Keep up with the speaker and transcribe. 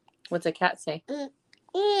What's a cat say?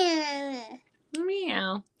 Meow.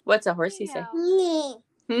 Meow. What's a horsey say?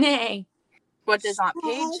 Neigh. What does Aunt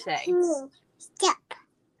Paige say? Stop.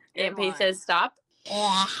 Aunt Paige says stop?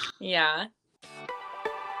 Yeah. Yeah.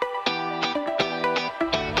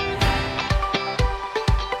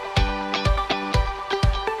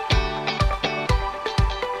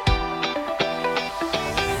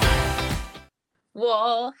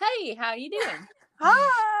 Well, hey, how you doing?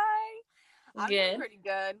 Hi. I'm Good. doing pretty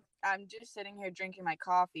good. I'm just sitting here drinking my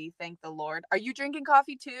coffee. Thank the Lord. Are you drinking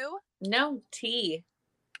coffee too? No tea.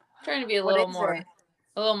 I'm trying to be a What little is more it?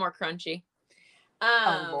 crunchy.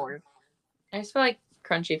 Oh Lord. I just feel like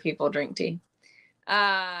crunchy people drink tea.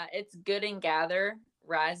 It's Good and Gather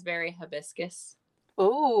raspberry hibiscus.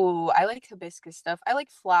 Ooh, I like hibiscus stuff. I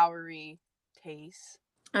like flowery taste.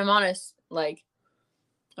 I'm on a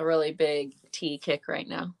really big tea kick right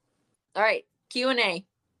now. All right, Q&A.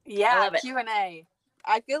 Yeah, I love it. Q&A.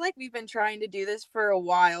 I feel like we've been trying to do this for a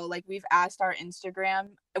while. Like, we've asked our Instagram.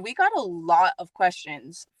 We got a lot of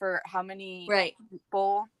questions for how many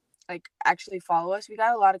people like actually follow us. We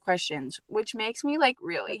got a lot of questions, which makes me like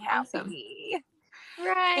really That's happy. awesome.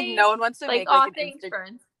 Right. Like, no one wants to make like an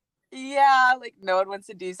Instagram. Yeah, like no one wants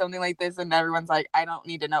to do something like this, and everyone's like, I don't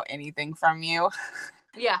need to know anything from you.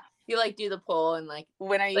 Yeah, you like do the poll and like,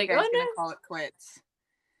 when are you guys gonna call it quits?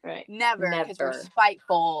 Right. Never, because we're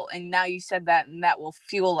spiteful, and now you said that, and that will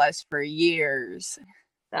fuel us for years.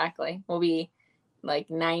 Exactly. We'll be like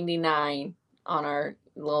 99 on our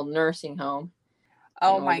little nursing home.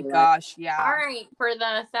 Oh my gosh, yeah. All right, for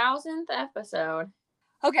the 1000th episode.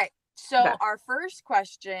 Okay, so our first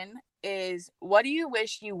question is, what do you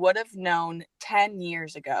wish you would have known 10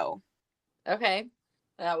 years ago? Okay,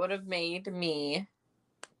 that would have made me...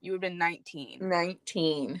 You would have been 19.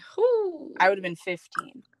 19. Whew. I would have been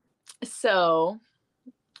 15. So,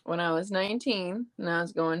 when I was 19, and I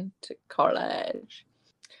was going to college,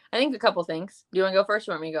 I think a couple things. Do you want to go first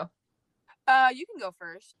or want me to go? You can go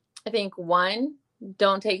first. I think, one,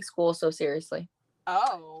 don't take school so seriously.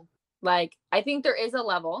 Oh. Like, I think there is a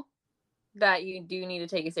level that you do need to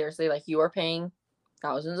take it seriously. Like, you are paying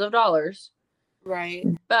thousands of dollars. Right.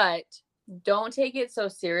 But don't take it so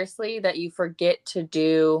seriously that you forget to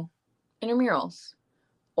do intramurals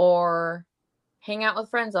or hang out with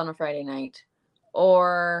friends on a Friday night,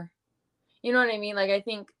 or, you know what I mean? Like, I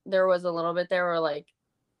think there was a little bit there where, like,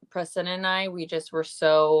 Preston and I, we just were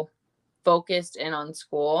so focused in on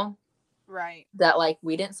school. Right. That, like,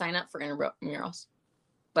 we didn't sign up for intramurals.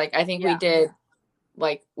 Like, I think we did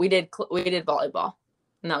volleyball,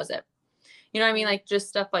 and that was it. You know what I mean? Like, just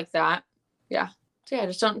stuff like that. Yeah. So, yeah,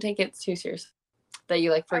 just don't take it too serious that you,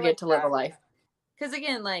 like, forget to live a life. Because,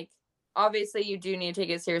 again, like, obviously you do need to take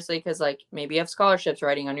it seriously because, like, maybe you have scholarships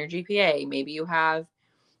writing on your GPA. Maybe you have,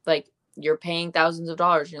 like, you're paying thousands of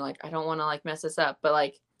dollars and you're like, I don't want to, like, mess this up. But,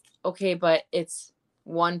 like, okay, but it's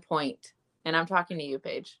 1 point. And I'm talking to you,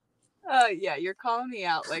 Paige. Yeah, you're calling me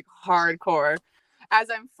out, like, hardcore. As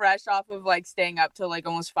I'm fresh off of, like, staying up till, like,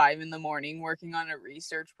 almost 5 a.m. working on a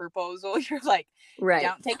research proposal, you're like, right,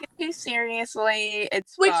 don't take it too seriously.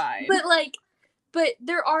 It's fine. But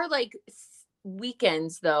there are, like,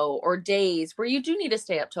 weekends, though, or days where you do need to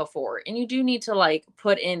stay up till 4 and you do need to, like,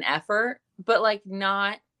 put in effort, but, like,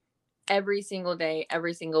 not every single day,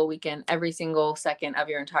 every single weekend, every single second of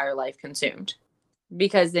your entire life consumed,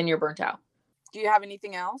 because then you're burnt out. Do you have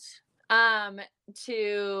anything else?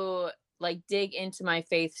 To, like, dig into my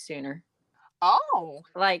faith sooner. Oh.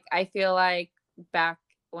 Like, I feel like back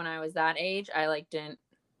when I was that age, I, like, didn't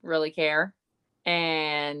really care.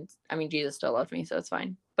 And, I mean, Jesus still loved me, so it's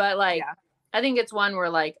fine. But, like, I think it's one where,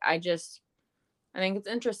 like, I think it's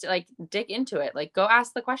interesting. Like, dig into it. Like, go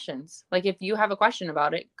ask the questions. Like, if you have a question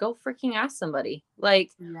about it, go freaking ask somebody.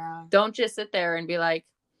 Like, don't just sit there and be like,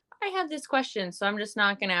 I have this question, so I'm just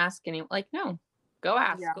not going to ask anyone. Like, no. Go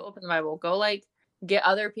ask. Go open the Bible. Go, like, get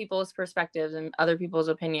other people's perspectives and other people's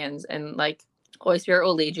opinions, and, like, Holy Spirit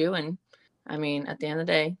will lead you. And, I mean, at the end of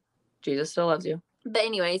the day, Jesus still loves you. But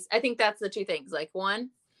anyways, I think that's the two things. Like,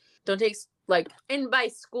 one, don't take, like, and by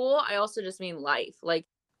school, I also just mean life. Like,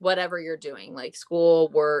 whatever you're doing, like school,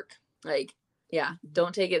 work, like, yeah,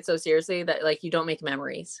 don't take it so seriously that, like, you don't make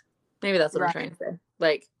memories. Maybe that's what I'm trying to say.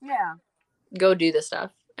 Like, go do this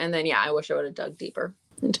stuff. And then, I wish I would have dug deeper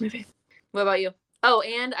into my faith. What about you? Oh,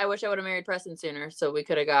 and I wish I would have married Preston sooner, so we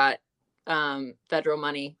could have got federal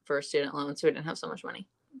money for student loans, so we didn't have so much money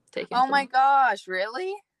taken. Oh my gosh,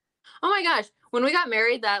 really? Oh my gosh. When we got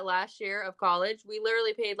married that last year of college, we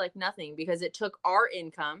literally paid, like, nothing because it took our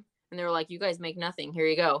income, and they were like, you guys make nothing. Here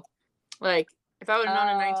you go. Like, if I would have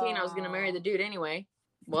known at 19 I was going to marry the dude anyway,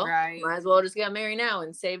 well, might as well just get married now,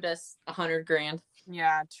 and saved us $100,000.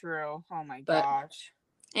 Yeah, true. Oh my But gosh.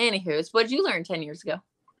 anywho, what did you learn 10 years ago?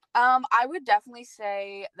 I would definitely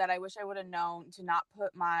say that I wish I would have known to not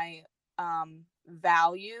put my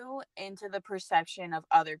value into the perception of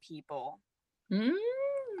other people. Mm.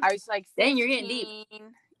 I was like 15. Dang, you're getting deep.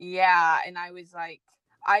 Yeah, and I was like,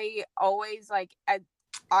 I always like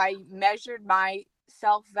I measured my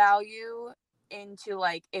self-value into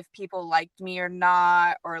like if people liked me or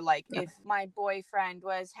not, or like Yeah. if my boyfriend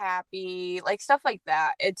was happy, like stuff like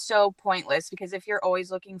that. It's so pointless because if you're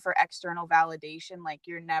always looking for external validation, like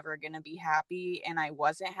you're never going to be happy, and I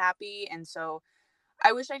wasn't happy. And so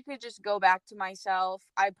I wish I could just go back to myself.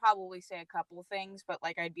 I'd probably say a couple things, but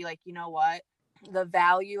like I'd be like, you know what? The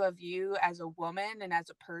value of you as a woman and as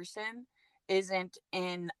a person isn't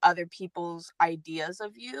in other people's ideas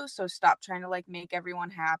of you. So stop trying to like make everyone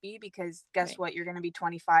happy, because guess what? You're going to be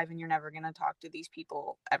 25 and you're never going to talk to these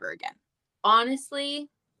people ever again. Honestly,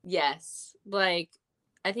 yes. Like,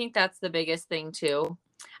 I think that's the biggest thing too.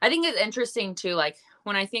 I think it's interesting too. Like,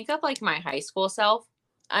 when I think of like my high school self,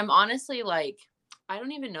 I'm honestly like, I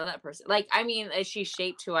don't even know that person. Like, I mean, she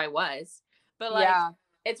shaped who I was. But like,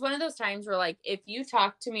 it's one of those times where like, if you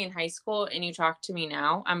talk to me in high school and you talk to me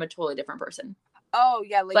now, I'm a totally different person. Oh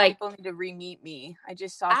yeah, like people need to re-meet me. I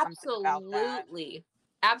just saw something about that.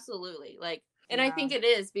 Absolutely. Like, and I think it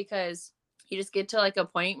is because you just get to like a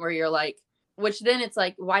point where you're like, which then it's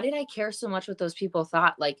like, why did I care so much what those people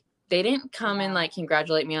thought? Like, they didn't come and like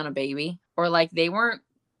congratulate me on a baby, or like they weren't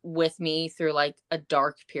with me through like a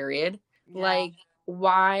dark period. Like,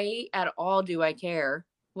 why at all do I care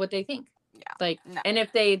what they think? Like, and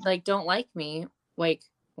if they like don't like me, like,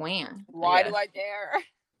 why do I dare?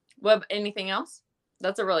 Well, anything else?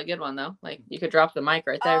 That's a really good one though. Like, you could drop the mic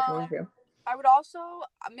right there if you want to. I would also,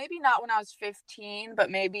 maybe not when I was 15, but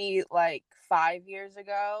maybe like 5 years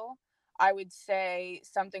ago, I would say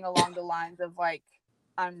something along the lines of like,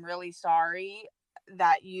 I'm really sorry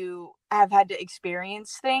that you have had to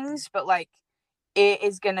experience things, but like it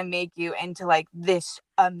is going to make you into like this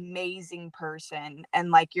amazing person,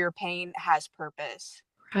 and like your pain has purpose.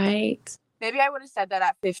 Right. Maybe I would have said that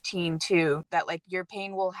at 15 too, that like your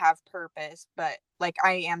pain will have purpose, but like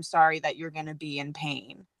I am sorry that you're going to be in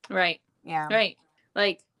pain. Right. Yeah. Right.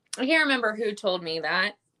 Like, I can't remember who told me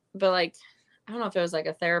that, but like, I don't know if it was like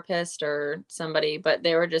a therapist or somebody, but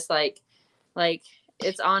they were just like,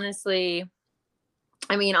 it's honestly,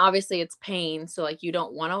 I mean, obviously it's pain. So like, you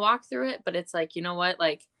don't want to walk through it, but it's like, you know what?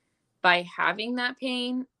 Like, by having that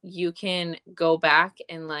pain, you can go back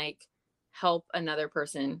and like help another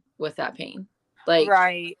person with that pain. Like,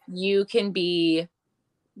 right. You can be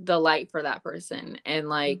the light for that person and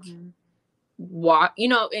like walk,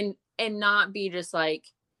 and not be just like,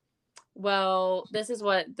 well, this is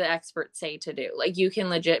what the experts say to do. Like, you can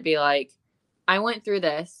legit be like, I went through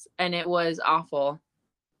this and it was awful,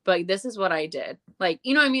 but this is what I did. Like,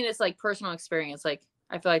 you know what I mean? It's like personal experience. Like,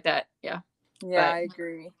 I feel like that. Yeah. Yeah, I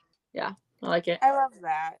agree. Yeah, I like it. I love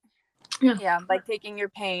that. Yeah, like taking your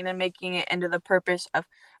pain and making it into the purpose of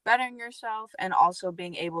bettering yourself, and also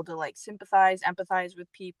being able to like sympathize, empathize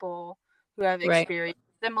with people who have experienced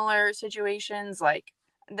similar situations. Like,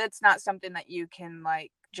 that's not something that you can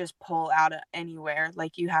like just pull out of anywhere.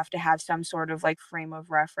 Like, you have to have some sort of like frame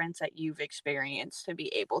of reference that you've experienced to be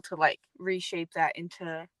able to like reshape that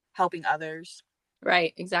into helping others.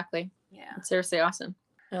 Right, exactly. Yeah. It's seriously awesome.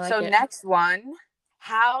 I like so it. Next one,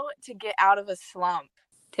 how to get out of a slump.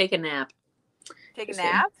 Take a nap. Take a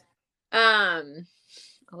nap? A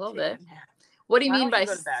little bit. What do you mean by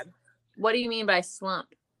go to bed? What do you mean by slump?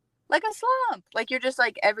 Like a slump. Like, you're just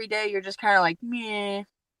like every day you're just kind of like meh.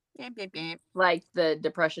 Like the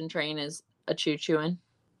depression train is a choo-chooing.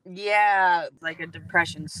 Yeah, like a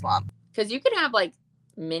depression slump. Because you could have like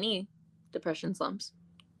mini depression slumps.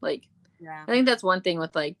 Like, I think that's one thing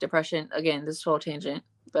with like depression. Again, this is a whole tangent,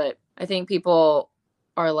 but I think people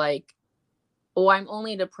are like, oh, I'm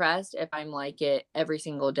only depressed if I'm like it every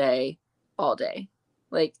single day, all day.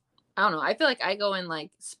 Like, I don't know. I feel like I go in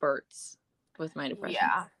like spurts with my depression.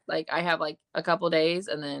 Yeah. Like, I have like a couple days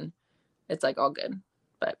and then it's like all good.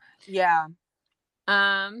 But yeah.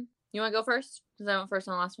 You want to go first? Because I went first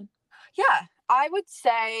on the last one. Yeah, I would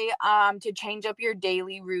say to change up your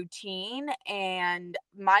daily routine. And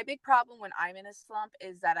my big problem when I'm in a slump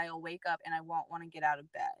is that I'll wake up and I won't want to get out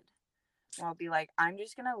of bed. I'll be like, I'm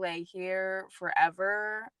just gonna lay here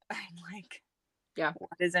forever. I'm like, yeah,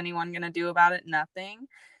 what is anyone gonna do about it? Nothing.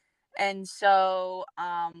 And so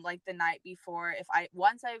like the night before,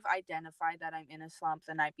 once I've identified that I'm in a slump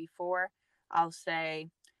the night before, I'll say,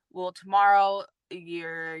 well, tomorrow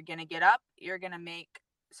you're gonna get up, you're gonna make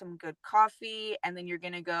some good coffee, and then you're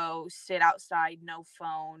gonna go sit outside, no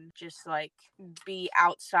phone, just like be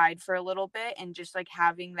outside for a little bit, and just like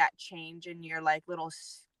having that change in your like little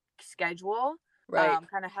schedule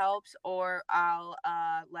kind of helps. Or I'll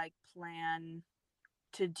like plan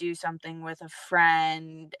to do something with a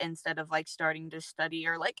friend instead of like starting to study,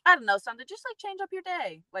 or like I don't know, something just like change up your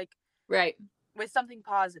day, like with something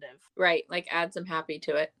positive, like add some happy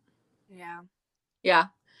to it. Yeah,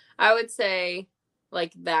 I would say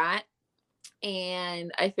like that.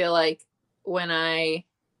 And I feel like when I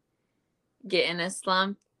get in a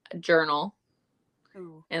slump, journal.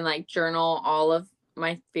 Ooh. And like journal all of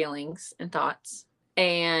my feelings and thoughts,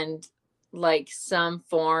 and like some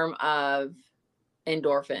form of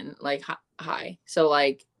endorphin, like high. So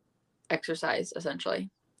like exercise, essentially,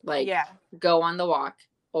 like go on the walk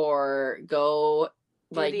or go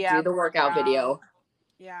like do the workout video.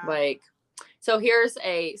 Like, so here's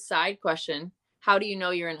a side question. How do you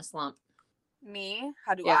know you're in a slump? Me?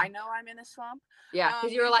 How do I know I'm in a slump? Yeah,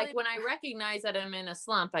 because you're like, when I recognize that I'm in a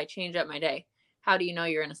slump, I change up my day. How do you know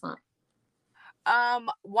you're in a slump?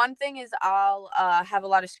 One thing is I'll have a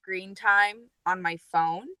lot of screen time on my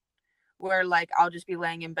phone, where like I'll just be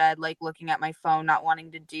laying in bed, like looking at my phone, not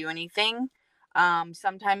wanting to do anything.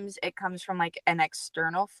 Sometimes it comes from like an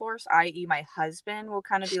external force, i.e. my husband will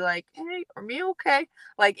kind of be like, hey, are you okay?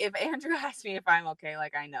 Like if Andrew asks me if I'm okay,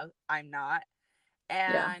 like I know I'm not.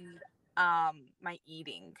 And my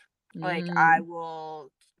eating, like I will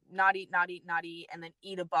not eat, and then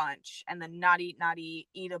eat a bunch, and then not eat,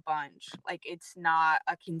 eat a bunch. Like it's not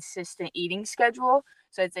a consistent eating schedule.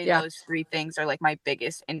 So I'd say those three things are like my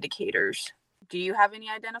biggest indicators. Do you have any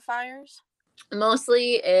identifiers?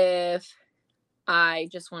 Mostly if I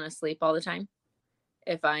just want to sleep all the time.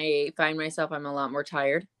 If I find myself, I'm a lot more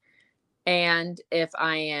tired. And if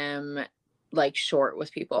I am like short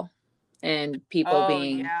with people, and people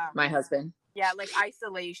being my husband. Yeah, like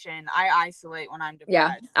isolation. I isolate when I'm depressed.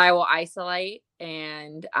 Yeah, I will isolate,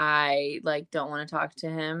 and I like don't want to talk to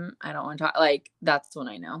him. I don't want to talk. Like that's when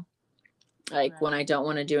I know. Like when I don't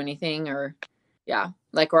want to do anything, or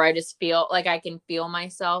like where I just feel like I can feel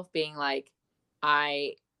myself being like,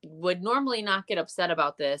 I would normally not get upset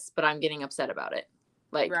about this, but I'm getting upset about it.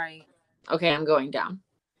 Like, okay, I'm going down.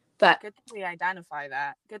 But good thing we identify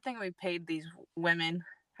that. Good thing we paid these women.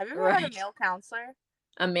 Have you ever had a male counselor?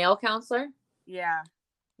 A male counselor? Yeah.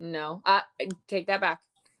 No, take that back.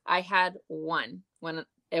 I had one when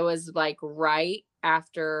it was like right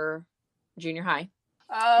after junior high.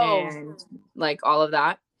 And like all of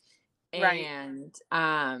that. And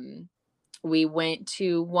we went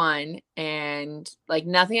to one, and like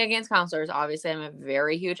nothing against counselors. Obviously, I'm a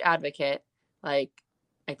very huge advocate. Like,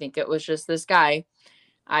 I think it was just this guy.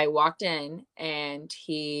 I walked in and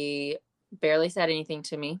he barely said anything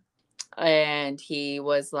to me. And he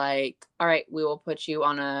was like, all right, we will put you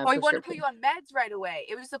on a he wanted to put you on meds right away.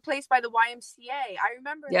 It was the place by the YMCA. I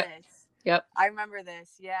remember this. Yep. I remember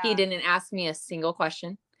this. Yeah. He didn't ask me a single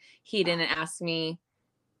question. He didn't ask me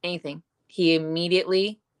anything. He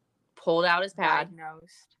immediately pulled out his pad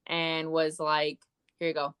and was like, here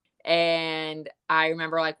you go. And I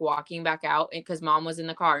remember like walking back out because mom was in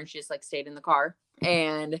the car, and she just like stayed in the car.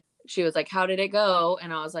 And she was like, how did it go?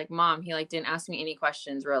 And I was like, Mom, he like didn't ask me any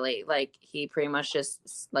questions really. Like he pretty much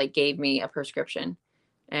just like gave me a prescription.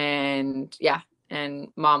 And and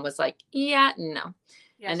mom was like, no.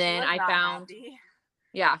 And then I found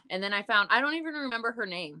and then I found, I don't even remember her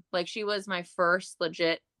name. Like she was my first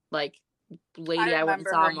legit like lady I went and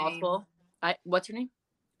saw multiple. What's her name?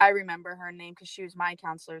 I remember her name because she was my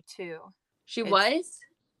counselor too. She was?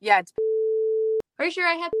 Yeah. Are you sure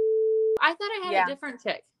I thought I had a different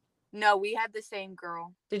chick. No, we had the same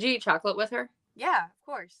girl. Did you eat chocolate with her? Yeah, of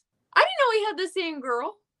course. I didn't know we had the same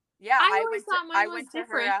girl. Yeah, I went to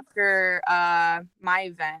her after my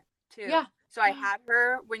event too. Yeah. So I had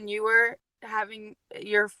her when you were having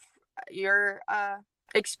your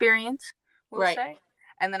experience, we'll say.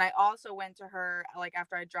 And then I also went to her like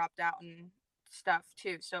after I dropped out and stuff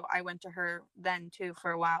too. So I went to her then too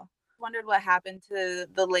for a while. Wondered what happened to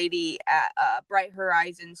the lady at Bright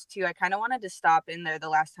Horizons too. I kind of wanted to stop in there the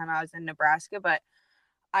last time I was in Nebraska, but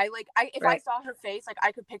if I saw her face, like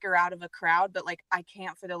I could pick her out of a crowd, but like I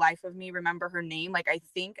can't for the life of me remember her name. Like I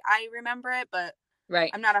think I remember it, but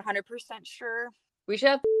I'm not 100% sure. We should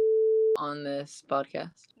have on this podcast.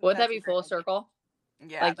 Would that be full circle?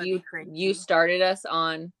 Yeah, like you started us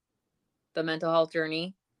on the mental health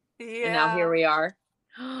journey, and now here we are.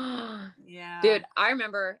 Yeah, dude, I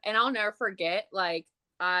remember, and I'll never forget. Like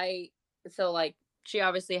she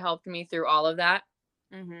obviously helped me through all of that.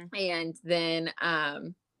 And then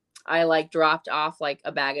I like dropped off like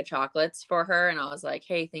a bag of chocolates for her, and I was like,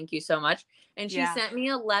 hey, thank you so much. And she sent me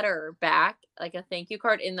a letter back, like a thank you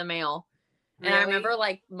card in the mail. Really? And I remember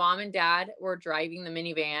like mom and dad were driving the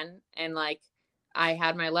minivan, and like I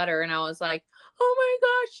had my letter, and I was like, oh my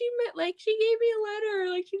gosh, she gave me a letter,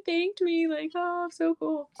 like she thanked me, like, oh, so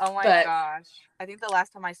cool. Oh my gosh. I think the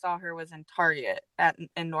last time I saw her was in Target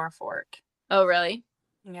in Norfolk. Oh, really?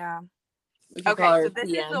 Yeah. Okay, so this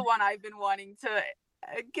is the one I've been wanting to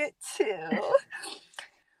get to.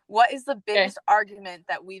 What is the biggest argument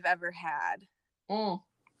that we've ever had?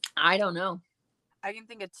 I don't know. I can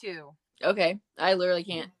think of 2. Okay, I literally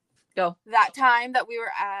can't. Go. That time that we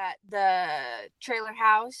were at the trailer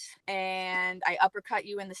house and I uppercut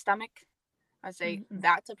you in the stomach. I'd say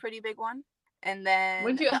that's a pretty big one. And then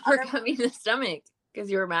when did you uppercut me in the stomach? Because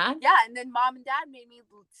you were mad? Yeah, and then mom and dad made me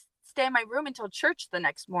stay in my room until church the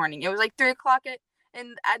next morning. It was like 3:00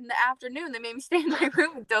 in the afternoon. They made me stay in my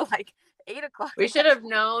room until like 8:00. We should have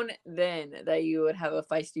known then that you would have a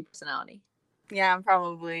feisty personality. Yeah,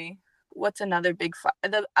 probably. What's another big fight?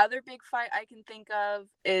 The other big fight I can think of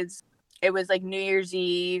is it was like New Year's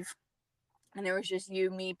Eve, and there was just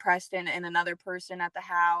you, me, Preston, and another person at the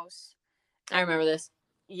house. I remember this.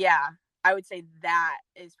 Yeah, I would say that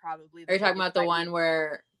is probably. Are you talking about the one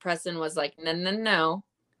where Preston was like, no,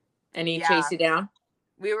 and he chased you down?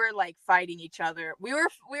 We were like fighting each other. We were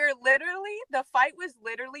literally, the fight was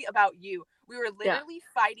literally about you. We were literally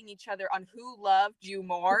fighting each other on who loved you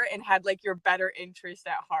more and had like your better interest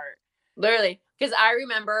at heart. Literally, because I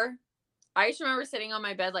just remember sitting on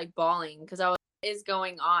my bed like bawling because I was, what is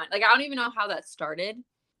going on? Like, I don't even know how that started.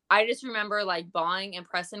 I just remember like bawling and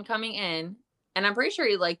Preston coming in, and I'm pretty sure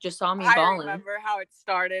he like just saw me bawling. I remember how it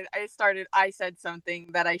started. I said something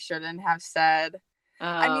that I shouldn't have said.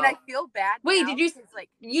 I mean, I feel bad. Wait, did you like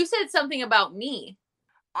you said something about me?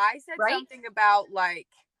 I said something about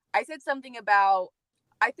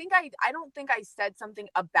I don't think I said something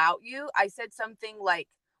about you. I said something like,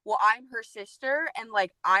 well, I'm her sister and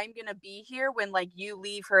like I'm gonna be here when like you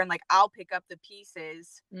leave her and like I'll pick up the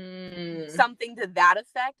pieces. Something to that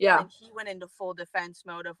effect. Yeah. And he went into full defense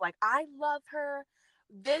mode of like, I love her.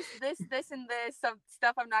 This, and this. Some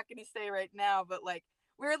stuff I'm not gonna say right now, but like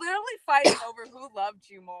we were literally fighting over who loved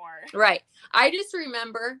you more. Right. I just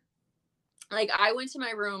remember like I went to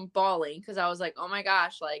my room bawling because I was like, oh my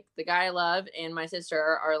gosh, like the guy I love and my sister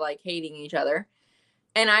are like hating each other.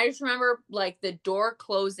 And I just remember like the door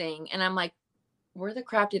closing and I'm like, where the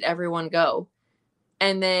crap did everyone go?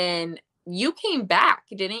 And then you came back,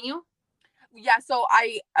 didn't you? Yeah. So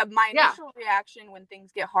my initial reaction when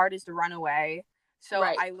things get hard is to run away. So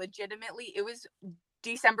I legitimately, it was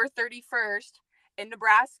December 31st in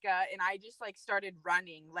Nebraska. And I just like started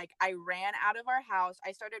running. Like I ran out of our house.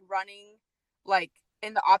 I started running like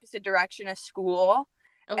in the opposite direction of school.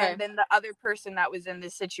 Okay. And then the other person that was in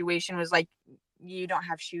this situation was like, you don't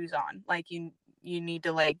have shoes on. Like you need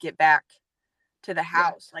to like get back to the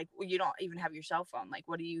house. Yeah. Like you don't even have your cell phone. Like,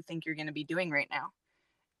 what do you think you're going to be doing right now?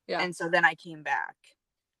 Yeah. And so then I came back.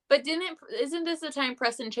 But isn't this the time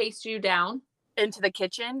Preston chased you down? Into the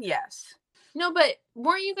kitchen? Yes. No, but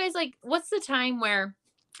weren't you guys like, what's the time where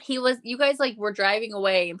you guys like were driving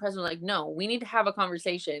away and Preston was like, no, we need to have a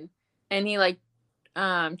conversation. And he like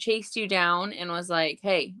chased you down and was like,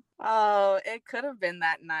 hey. Oh, it could have been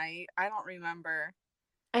that night. I don't remember.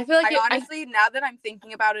 I feel like honestly, now that I'm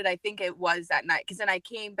thinking about it, I think it was that night. Because then I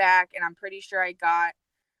came back and I'm pretty sure I got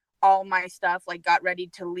all my stuff, like got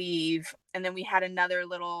ready to leave. And then we had another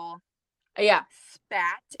little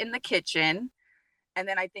spat in the kitchen. And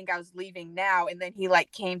then I think I was leaving now. And then he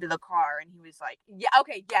like came to the car and he was like, yeah,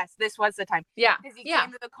 okay, yes, this was the time. Yeah. Because he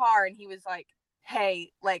came to the car and he was like,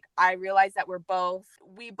 hey, like, I realize that we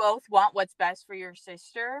both want what's best for your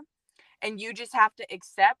sister. And you just have to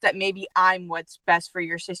accept that maybe I'm what's best for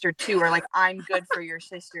your sister too. Or like, I'm good for your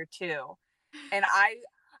sister too. And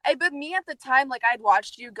but me at the time, like I'd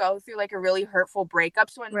watched you go through like a really hurtful breakup.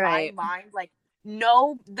 So in my mind, like,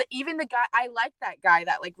 no, even the guy, I like that guy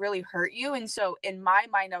that like really hurt you. And so in my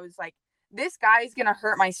mind, I was like, this guy is going to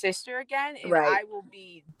hurt my sister again. And I will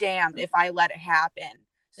be damned if I let it happen.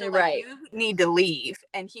 So like, you need to leave.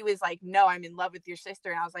 And he was like, no, I'm in love with your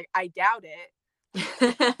sister. And I was like, I doubt it.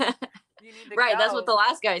 You need to go. That's what the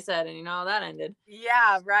last guy said. And you know how that ended.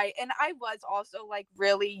 Yeah, right. And I was also like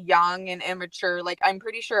really young and immature. Like I'm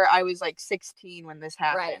pretty sure I was like 16 when this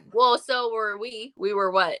happened. Right. Well, so were we. We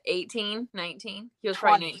were what, 18, 19? He was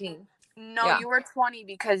 20. Probably 19. No, you were 20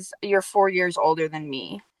 because you're 4 years older than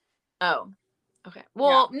me. Oh. Okay.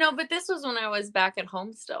 Well, no, but this was when I was back at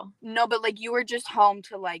home still. No, but like you were just home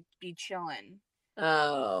to like be chilling.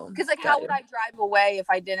 Oh. Because like how would I drive away if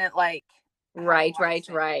I didn't like Right.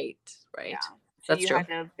 Yeah. So That's you true. had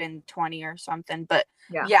to have been 20 or something. But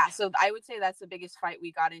yeah, so I would say that's the biggest fight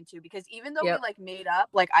we got into, because even though we like made up,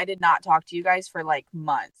 like I did not talk to you guys for like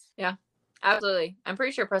months. Yeah, absolutely. I'm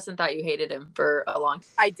pretty sure Preston thought you hated him for a long time.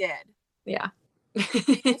 I did. Yeah.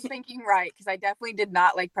 He was thinking right, because I definitely did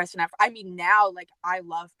not like Preston after. I mean, now like I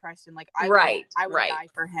love Preston. Like I would die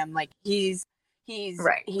for him. Like he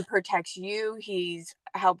protects you. He's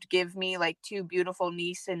helped give me like 2 beautiful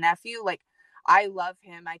niece and nephew. Like I love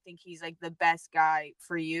him. I think he's like the best guy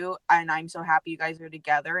for you, and I'm so happy you guys are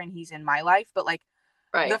together and he's in my life. But like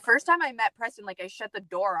the first time I met Preston, like I shut the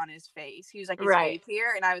door on his face. He was like, "Is Faith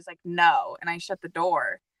here?" And I was like, "No," and I shut the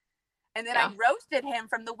door. And then I roasted him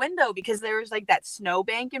from the window, because there was like that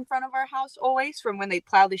snowbank in front of our house always from when they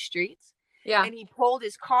plow the streets. Yeah. And he pulled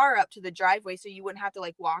his car up to the driveway so you wouldn't have to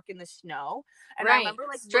like walk in the snow. And I remember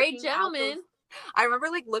like straight gentleman. I remember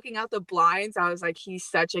like looking out the blinds. I was like, he's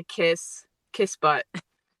such a kiss butt.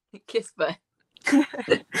 Kiss butt.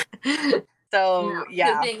 So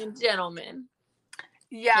yeah. Being a gentleman.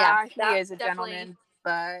 Yeah, he is a gentleman.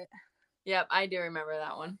 But yep, I do remember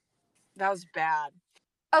that one. That was bad.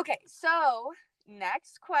 Okay, so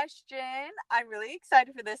next question. I'm really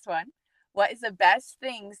excited for this one. What is the best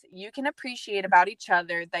things you can appreciate about each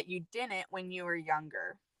other that you didn't when you were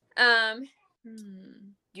younger? Do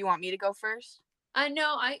you want me to go first?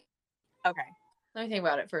 No, okay. Let me think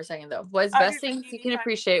about it for a second though. What's best things you can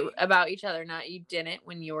appreciate about each other not you didn't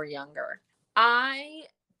when you were younger? I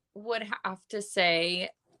would have to say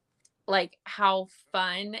like how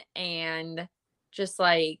fun and just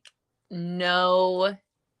like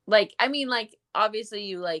like, I mean, like, obviously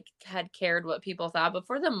you like had cared what people thought, but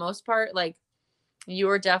for the most part, like you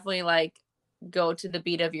were definitely like go to the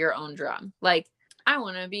beat of your own drum. Like, I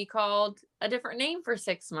want to be called a different name for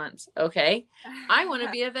 6 months. Okay. I want to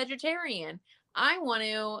be a vegetarian. I want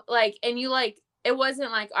to like, and you like, it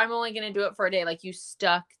wasn't like, I'm only going to do it for a day. Like you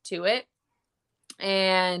stuck to it.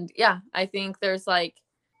 And yeah, I think there's like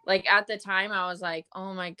at the time I was like,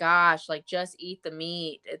 oh my gosh, like just eat the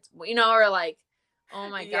meat. It's, or like, oh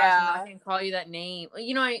my gosh, I'm not going to call you that name.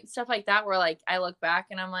 Stuff like that where like I look back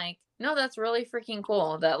and I'm like, no, that's really freaking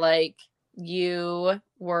cool that like you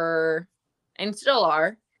were and still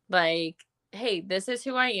are like, hey, this is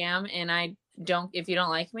who I am. And if you don't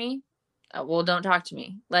like me, well, don't talk to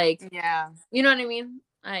me. Like, yeah, you know what I mean?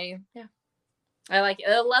 I like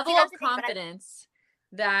a level of confidence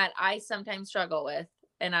that I sometimes struggle with.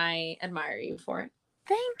 And I admire you for it.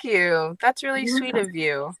 Thank you. That's really sweet of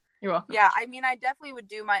you. You're welcome. Yeah, I mean, I definitely would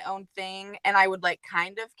do my own thing, and I would like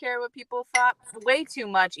kind of care what people thought way too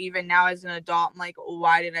much. Even now as an adult, I'm like,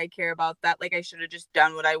 why did I care about that? Like I should have just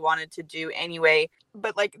done what I wanted to do anyway.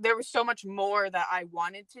 But like there was so much more that I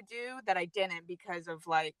wanted to do that I didn't because of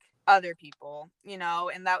like other people,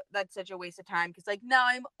 and that's such a waste of time, because like now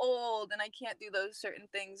I'm old and I can't do those certain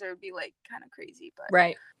things, or it'd be like kind of crazy.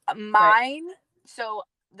 But mine. So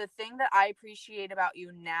the thing that I appreciate about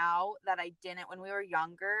you now that I didn't when we were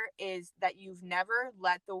younger is that you've never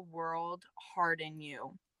let the world harden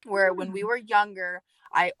you. Where when we were younger,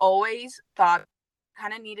 I always thought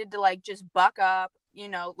kind of needed to like just buck up,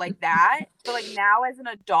 like that. But like now as an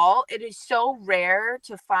adult, it is so rare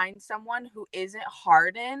to find someone who isn't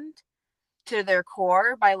hardened to their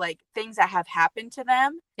core by like things that have happened to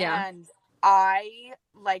them. Yeah. And I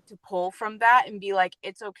like to pull from that and be like,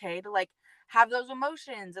 it's okay to like have those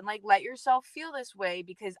emotions and like let yourself feel this way,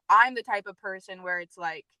 because I'm the type of person where it's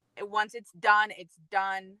like once it's done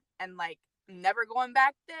and like never going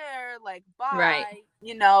back there, like bye.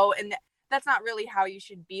 And that's not really how you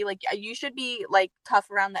should be. Like you should be like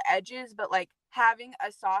tough around the edges, but like having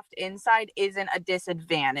a soft inside isn't a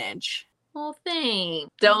disadvantage. Well,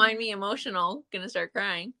 thanks. Don't mind me emotional. Gonna start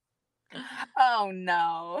crying. Oh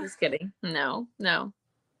no. Just kidding. No.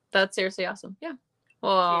 That's seriously awesome. Yeah.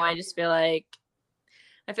 Well, I just feel like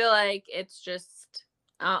it's just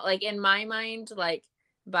like in my mind, like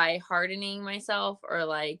by hardening myself or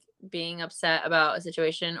like being upset about a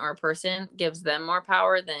situation or a person gives them more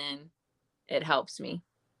power than it helps me.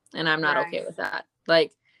 And I'm not okay with that.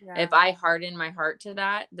 Like if I harden my heart to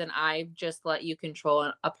that, then I just let you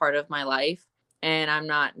control a part of my life, and I'm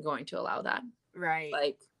not going to allow that. Right.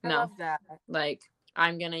 Like, no. I love that. Like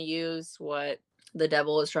I'm going to use what the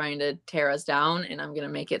devil is trying to tear us down, and I'm going to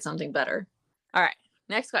make it something better. All right.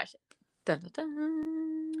 Next question. Dun, dun,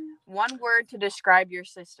 dun. One word to describe your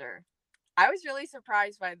sister. I was really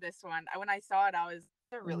surprised by this one. When I saw it, I was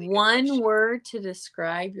really good one question. Word to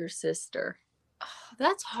describe your sister. Oh,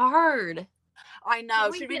 that's hard. I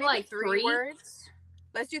know. Should we do like 3 words?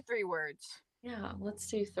 Let's do 3 words. Yeah, let's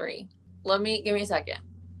do 3. Give me a second.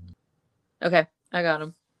 Okay, I got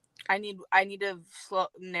them. I need to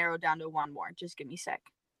narrow down to one more. Just give me a sec.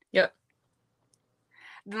 Yep.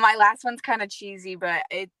 My last one's kind of cheesy, but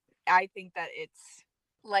I think that it's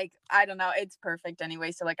like, I don't know, it's perfect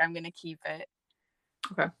anyway, so like I'm gonna keep it.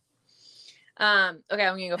 Okay. Okay,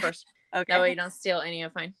 I'm gonna go first. Okay. That way you don't steal any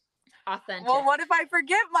of mine. Authentic. Well, what if I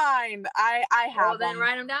forget mine? I have. Well, then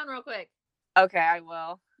write them down real quick. Okay, I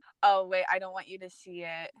will. Oh wait, I don't want you to see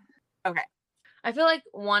it. Okay. I feel like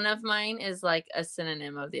one of mine is like a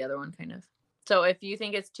synonym of the other one, kind of. So if you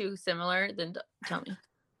think it's too similar, then tell me.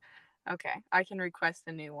 Okay, I can request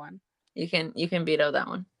a new one. You can veto that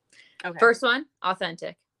one. Okay. First one,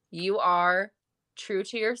 authentic. You are true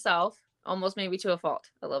to yourself, almost maybe to a fault,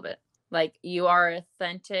 a little bit. Like, you are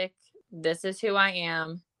authentic. This is who I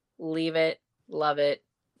am. Leave it. Love it.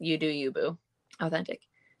 You do you, boo. Authentic.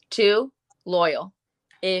 2, loyal.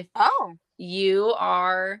 If you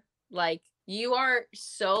are like, you are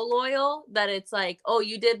so loyal that it's like, oh,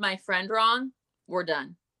 you did my friend wrong, we're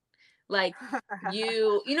done. Like,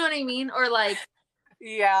 you know what I mean? Or like,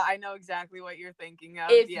 yeah, I know exactly what you're thinking of.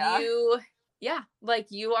 If you like,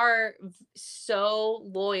 you are so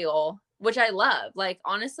loyal, which I love. Like,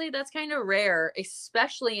 honestly, that's kind of rare,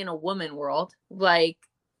 especially in a woman world. Like,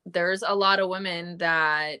 there's a lot of women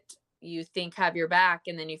that you think have your back,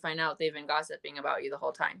 and then you find out they've been gossiping about you the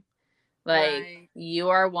whole time. Like, you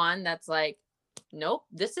are one that's like, nope,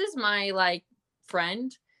 this is my like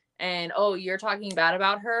friend, and oh, you're talking bad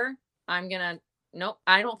about her. Nope,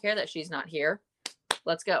 I don't care that she's not here.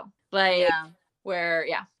 Let's go. Like,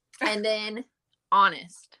 and then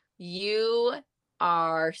honest. You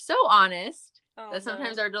are so honest that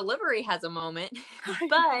sometimes our delivery has a moment,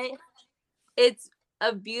 but it's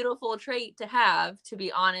a beautiful trait to have, to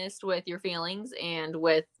be honest with your feelings and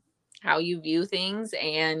with how you view things.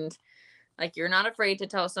 And like, you're not afraid to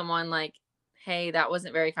tell someone like, hey, that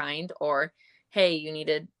wasn't very kind, or hey, you need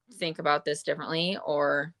to think about this differently,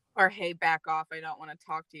 or hey, back off, I don't want to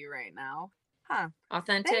talk to you right now.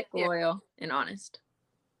 Authentic, loyal, and honest.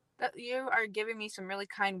 You are giving me some really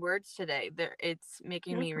kind words today. It's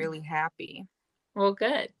making me really happy. Well,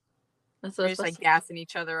 good. That's what we're just like gassing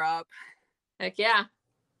each other up. Heck yeah.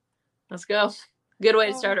 Let's go. Good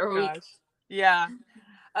way to start our week. Yeah.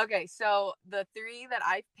 Okay, so the 3 that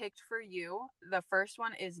I picked for you, the first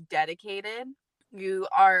one is dedicated.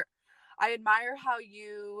 I admire how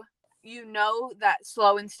you know that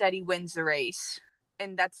slow and steady wins the race.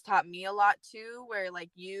 And that's taught me a lot too, where like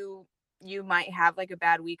you might have like a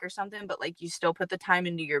bad week or something, but like you still put the time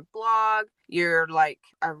into your blog. You're like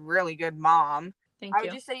a really good mom. Thank you. I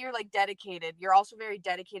would just say you're like dedicated. You're also very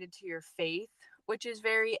dedicated to your faith, which is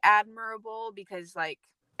very admirable, because like,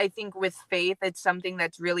 I think with faith, it's something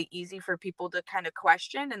that's really easy for people to kind of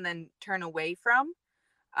question and then turn away from.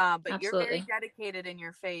 But Absolutely. You're very dedicated in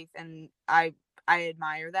your faith, and I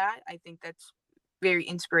admire that. I think that's very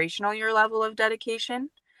inspirational, your level of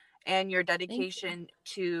dedication, and your dedication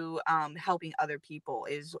to helping other people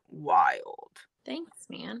is wild. Thanks,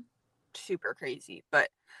 man. Super crazy. But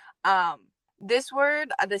this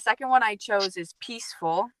word, the second one I chose is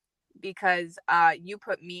peaceful, because you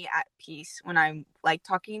put me at peace when I'm like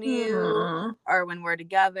talking to you or when we're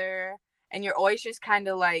together, and you're always just kind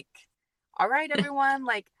of like, all right, everyone,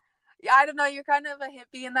 like, yeah, I don't know, you're kind of a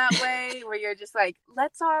hippie in that way, where you're just like,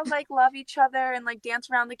 let's all like love each other and like dance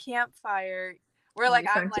around the campfire. We're like,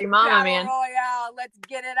 I'm like, mama, man. Royale, let's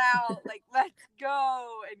get it out, like, let's go.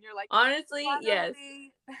 And you're like, honestly, yes.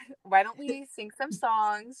 Why don't we sing some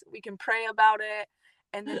songs? We can pray about it,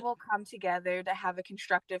 and then we'll come together to have a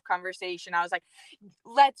constructive conversation. I was like,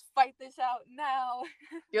 let's fight this out now.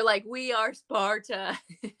 You're like, we are Sparta.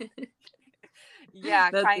 Yeah,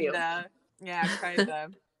 kinda. Yeah, kinda.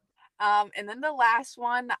 And then the last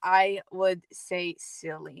one, I would say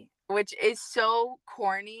silly, which is so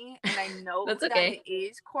corny, and I know That's that okay. it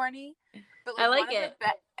is corny, but like, I like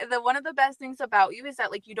it. One of the best things about you is that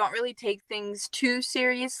like you don't really take things too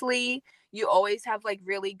seriously. You always have like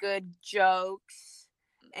really good jokes,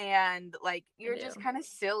 and like you're just kind of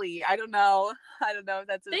silly. I don't know if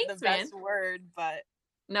that's the best word, but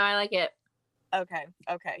no, I like it. Okay,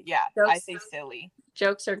 yeah, jokes, I say silly.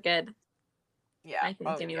 Jokes are good. Yeah, I think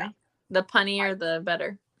anyway. Yeah. The punnier, the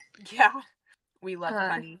better. Yeah, we love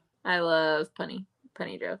punny. I love punny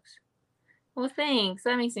jokes. Well, thanks.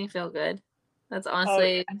 That makes me feel good. That's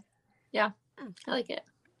honestly, yeah, I like it.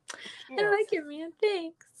 Yes. I like it, man.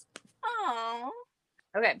 Thanks. Oh.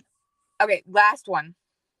 Okay, last one.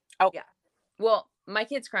 Oh. Yeah. Well, my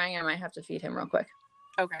kid's crying. I might have to feed him real quick.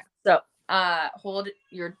 Okay. So, hold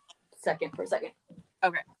your second for a second.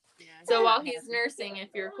 Okay. Yeah, so while he's nursing, if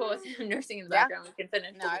you're cool with him nursing in the background, we can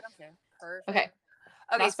finish. No, I don't care. Perfect. Okay.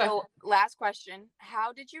 Okay, so last question.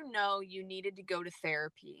 How did you know you needed to go to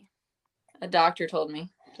therapy? A doctor told me.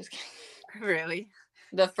 Just kidding. Really?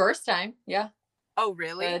 The first time, yeah. Oh,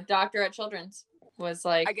 really? The doctor at Children's was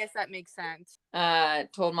like, I guess that makes sense.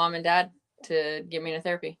 Told mom and dad to get me into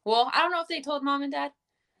therapy. Well, I don't know if they told mom and dad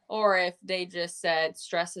or if they just said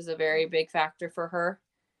stress is a very big factor for her.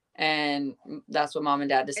 And that's what mom and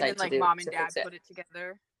dad decided to do. Mom and dad put it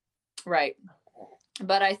together. Right.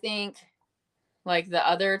 But I think like the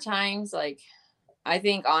other times, like, I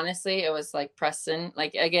think honestly, it was like Preston,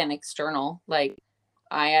 like, again, external. Like,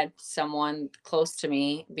 I had someone close to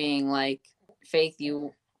me being like, Faith,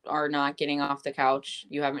 you are not getting off the couch.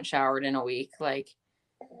 You haven't showered in a week. Like,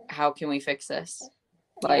 how can we fix this?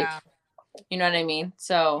 Like, you know what I mean?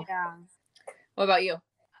 So, yeah. What about you?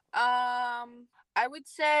 I would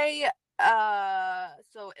say,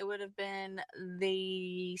 so it would have been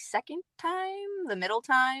the second time, the middle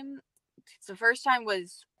time. So the first time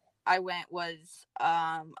I went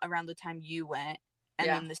around the time you went. And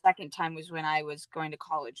then the second time was when I was going to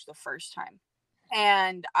college the first time.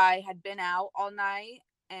 And I had been out all night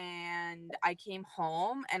and I came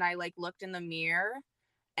home and I like looked in the mirror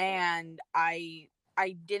and I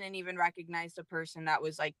didn't even recognize the person that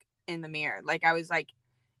was like in the mirror. Like I was like,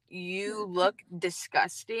 you look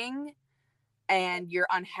disgusting and you're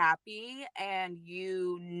unhappy and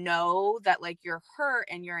you know that like you're hurt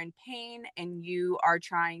and you're in pain and you are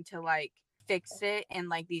trying to like fix it in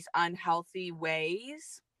like these unhealthy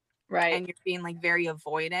ways. Right. And you're being like very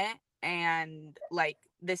avoidant and like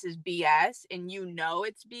this is BS and you know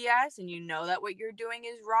it's BS and you know that what you're doing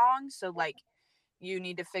is wrong. So like you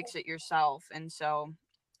need to fix it yourself. And so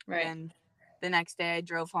then the next day I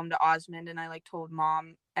drove home to Osmond and I like told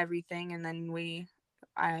mom everything and then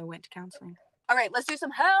I went to counseling. All right, let's do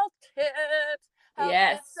some health tips. Health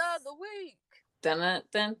tips of the week. Dun,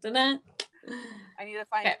 dun, dun, dun.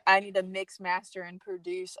 I need to mix, master, and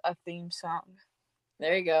produce a theme song.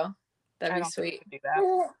 There you go. That'd be sweet. Do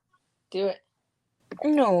that. Do it.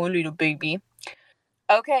 No, little baby.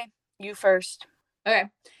 Okay, you first. Okay,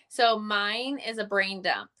 so mine is a brain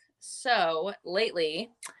dump. So lately,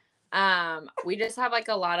 we just have like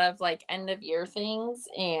a lot of like end of year things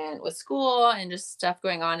and with school and just stuff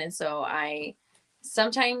going on. And so I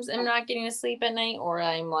sometimes am not getting to sleep at night or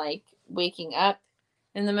I'm like waking up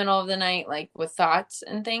in the middle of the night, like with thoughts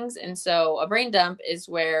and things. And so a brain dump is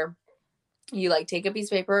where you like take a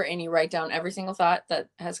piece of paper and you write down every single thought that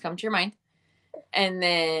has come to your mind. And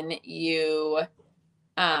then you,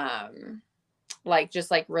 like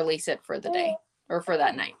just like release it for the day or for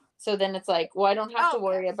that night. So then it's like, well, I don't have to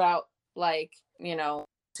worry about like, you know,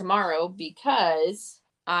 tomorrow because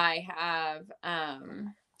I have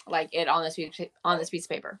like it on this piece of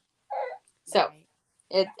paper. So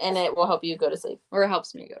it will help you go to sleep, or it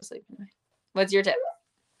helps me go to sleep anyway. What's your tip?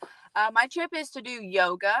 My tip is to do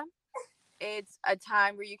yoga. It's a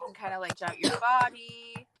time where you can kind of like jump your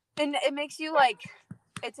body and it makes you like,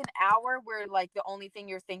 it's an hour where like the only thing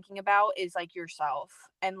you're thinking about is like yourself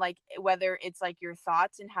and like whether it's like your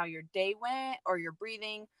thoughts and how your day went or your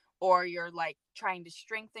breathing or you're like trying to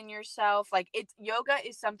strengthen yourself. Like yoga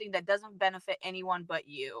is something that doesn't benefit anyone but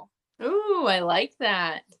you. Ooh, I like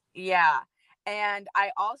that. Yeah. And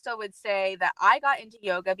I also would say that I got into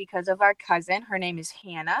yoga because of our cousin. Her name is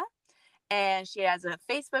Hannah. And she has a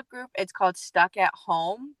Facebook group. It's called Stuck at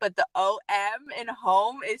Home. But the OM in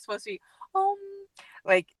home is supposed to be home.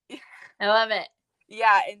 Like, I love it.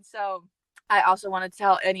 Yeah. And so I also want to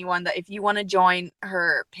tell anyone that if you want to join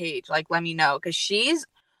her page, like, let me know. Because she's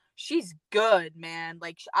good, man.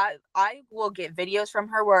 Like, I will get videos from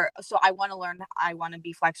her so I want to learn. I want to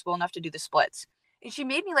be flexible enough to do the splits. And she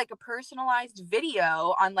made me like a personalized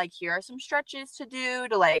video on like, here are some stretches to do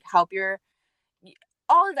to like help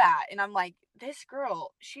all of that. And I'm like, this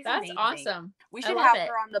girl, That's amazing. Awesome. We should have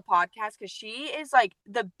her on the podcast because she is like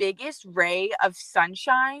the biggest ray of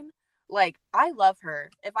sunshine. Like, I love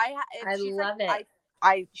her.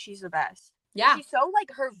 She's the best. Yeah. She's so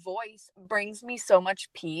like, her voice brings me so much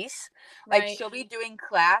peace. Like, she'll be doing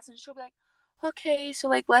class and she'll be like, okay, so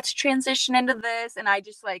like, let's transition into this. And I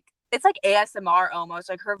just like, it's like ASMR almost.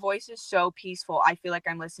 Like, her voice is so peaceful. I feel like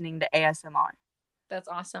I'm listening to ASMR. That's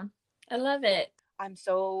awesome. I love it.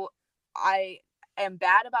 I am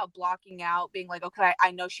bad about blocking out, being like, okay,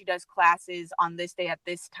 I know she does classes on this day at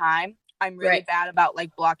this time. I'm really bad about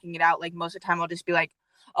like blocking it out. Like most of the time I'll just be like,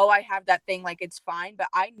 oh, I have that thing, like it's fine. But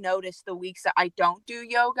I notice the weeks that I don't do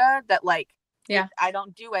yoga that like, I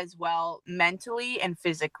don't do as well mentally and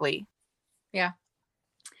physically. Yeah.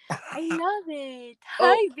 I love it.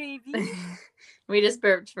 Hi, baby. We just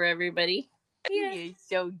burped for everybody. You're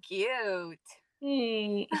so cute.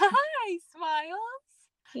 Hey. Hi, Smiles.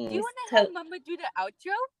 Do you want to have Mama do the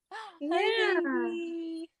outro? Yeah. Hi,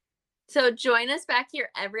 baby. So join us back here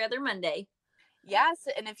every other Monday. Yes,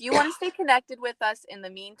 and if you want to stay connected with us in the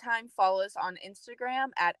meantime, follow us on Instagram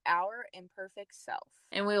at Our Imperfect Self.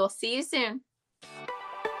 And we will see you soon.